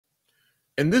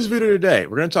In this video today,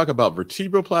 we're going to talk about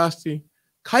vertebroplasty,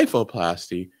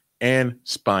 kyphoplasty, and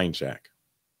spine jack.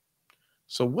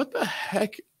 So what the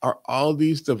heck are all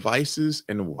these devices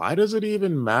and why does it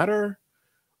even matter?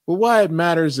 Well, why it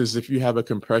matters is if you have a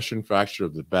compression fracture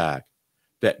of the back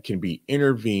that can be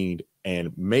intervened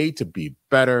and made to be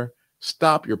better,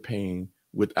 stop your pain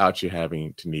without you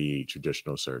having to need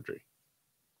traditional surgery.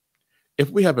 If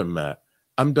we haven't met,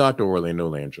 I'm Dr. Orlando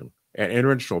Landrum, an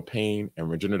interventional pain and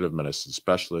regenerative medicine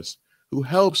specialist who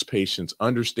helps patients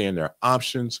understand their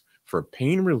options for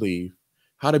pain relief,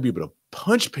 how to be able to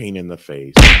punch pain in the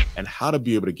face, and how to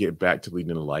be able to get back to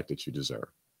leading the life that you deserve.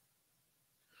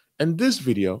 In this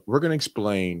video, we're going to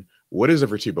explain what is a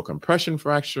vertebral compression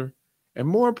fracture, and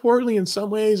more importantly, in some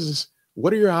ways, is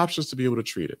what are your options to be able to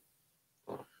treat it.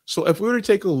 So if we were to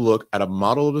take a look at a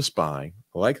model of the spine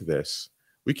like this,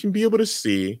 we can be able to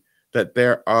see that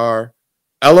there are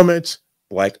elements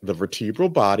like the vertebral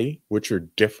body, which are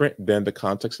different than the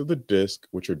context of the disc,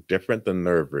 which are different than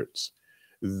nerve roots.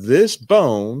 This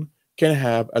bone can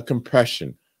have a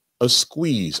compression, a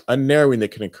squeeze, a narrowing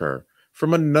that can occur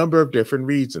from a number of different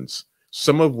reasons,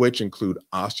 some of which include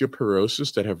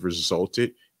osteoporosis that have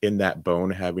resulted in that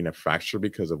bone having a fracture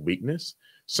because of weakness.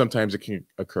 Sometimes it can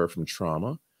occur from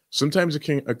trauma. Sometimes it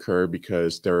can occur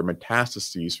because there are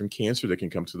metastases from cancer that can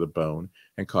come to the bone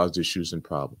and cause issues and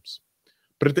problems.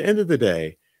 But at the end of the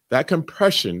day, that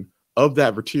compression of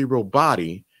that vertebral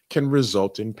body can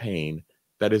result in pain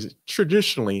that is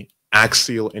traditionally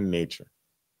axial in nature.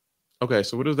 Okay,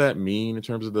 so what does that mean in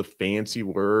terms of the fancy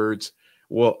words?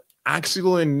 Well,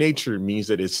 axial in nature means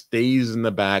that it stays in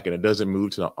the back and it doesn't move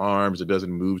to the arms, it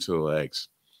doesn't move to the legs.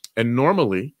 And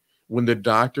normally, when the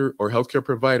doctor or healthcare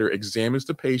provider examines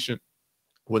the patient,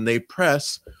 when they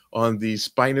press on the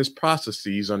spinous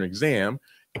processes on exam,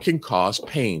 it can cause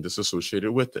pain that's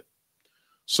associated with it.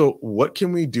 So what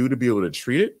can we do to be able to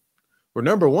treat it? Well,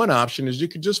 number one option is you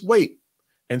could just wait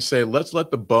and say, let's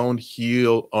let the bone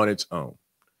heal on its own.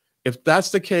 If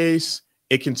that's the case,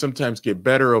 it can sometimes get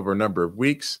better over a number of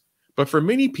weeks. But for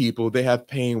many people, they have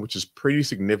pain, which is pretty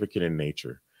significant in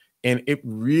nature. And it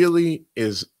really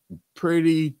is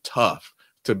pretty tough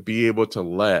to be able to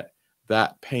let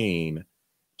that pain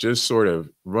just sort of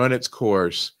run its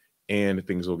course and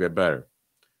things will get better.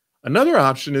 Another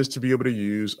option is to be able to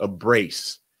use a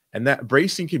brace. And that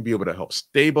bracing can be able to help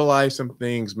stabilize some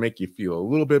things, make you feel a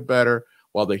little bit better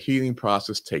while the healing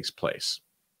process takes place.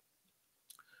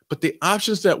 But the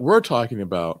options that we're talking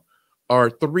about are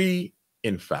three,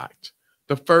 in fact.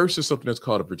 The first is something that's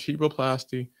called a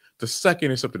vertebroplasty. The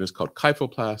second is something that's called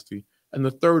kyphoplasty. And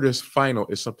the third is final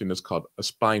is something that's called a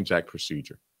spine jack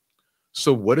procedure.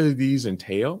 So what do these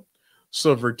entail?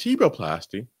 So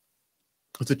vertebroplasty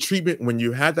is a treatment when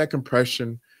you have that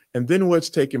compression, and then what's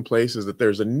taking place is that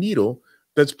there's a needle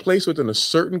that's placed within a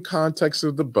certain context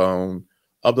of the bone,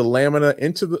 of the lamina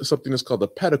into something that's called the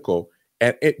pedicle,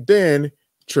 and it then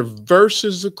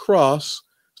traverses across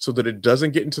so that it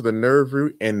doesn't get into the nerve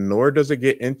root and nor does it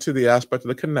get into the aspect of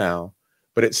the canal,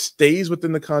 but it stays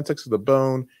within the context of the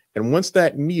bone. And once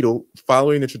that needle,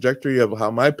 following the trajectory of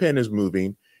how my pen is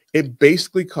moving, it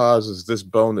basically causes this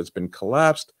bone that's been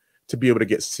collapsed to be able to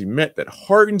get cement that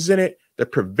hardens in it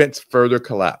that prevents further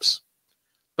collapse.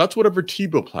 That's what a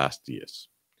vertebroplasty is.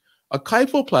 A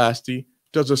kyphoplasty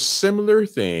does a similar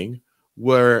thing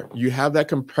where you have that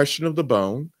compression of the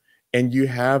bone and you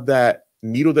have that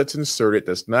needle that's inserted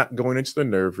that's not going into the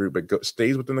nerve root, but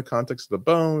stays within the context of the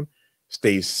bone,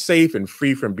 stays safe and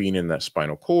free from being in that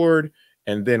spinal cord.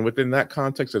 And then within that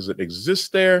context, as it exists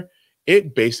there,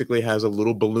 it basically has a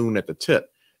little balloon at the tip.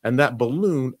 And that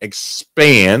balloon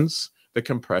expands the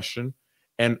compression.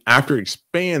 And after it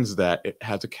expands that, it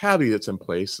has a cavity that's in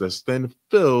place that's then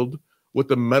filled with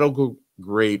the medical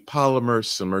grade polymer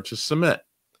similar to cement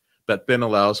that then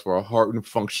allows for a hardened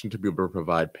function to be able to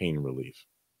provide pain relief.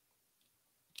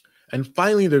 And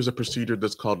finally, there's a procedure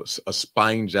that's called a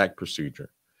spine jack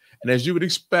procedure. And as you would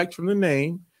expect from the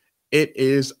name, it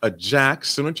is a jack,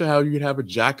 similar to how you'd have a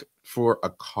jack for a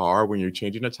car when you're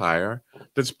changing a tire,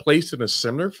 that's placed in a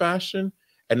similar fashion.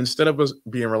 And instead of us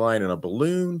being reliant on a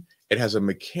balloon, it has a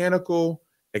mechanical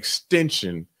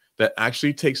extension that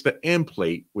actually takes the end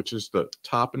plate, which is the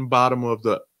top and bottom of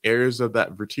the areas of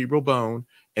that vertebral bone,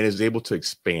 and is able to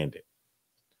expand it.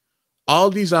 All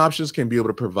these options can be able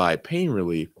to provide pain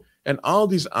relief, and all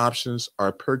these options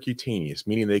are percutaneous,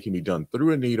 meaning they can be done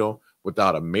through a needle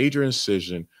without a major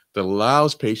incision that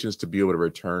allows patients to be able to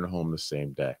return home the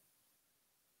same day.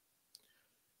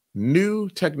 New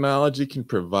technology can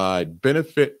provide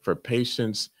benefit for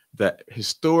patients that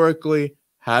historically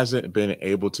hasn't been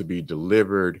able to be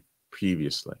delivered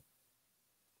previously.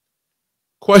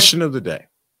 Question of the day.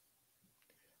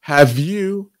 Have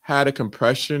you had a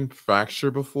compression fracture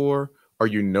before, or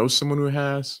you know someone who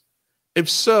has? If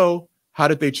so, how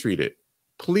did they treat it?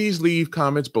 Please leave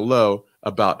comments below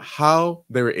about how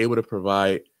they were able to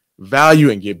provide value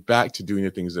and get back to doing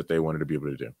the things that they wanted to be able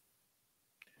to do.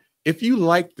 If you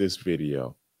like this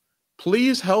video,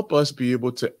 please help us be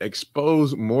able to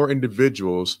expose more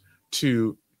individuals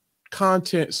to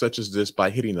content such as this by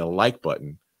hitting the like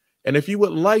button. And if you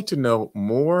would like to know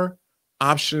more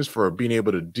options for being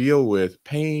able to deal with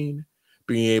pain,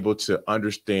 being able to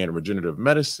understand regenerative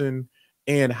medicine,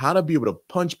 and how to be able to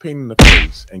punch pain in the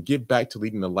face and get back to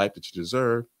leading the life that you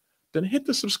deserve, then hit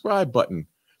the subscribe button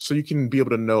so you can be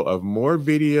able to know of more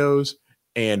videos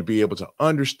and be able to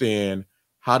understand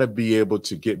how to be able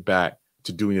to get back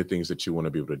to doing the things that you want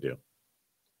to be able to do.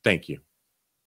 Thank you.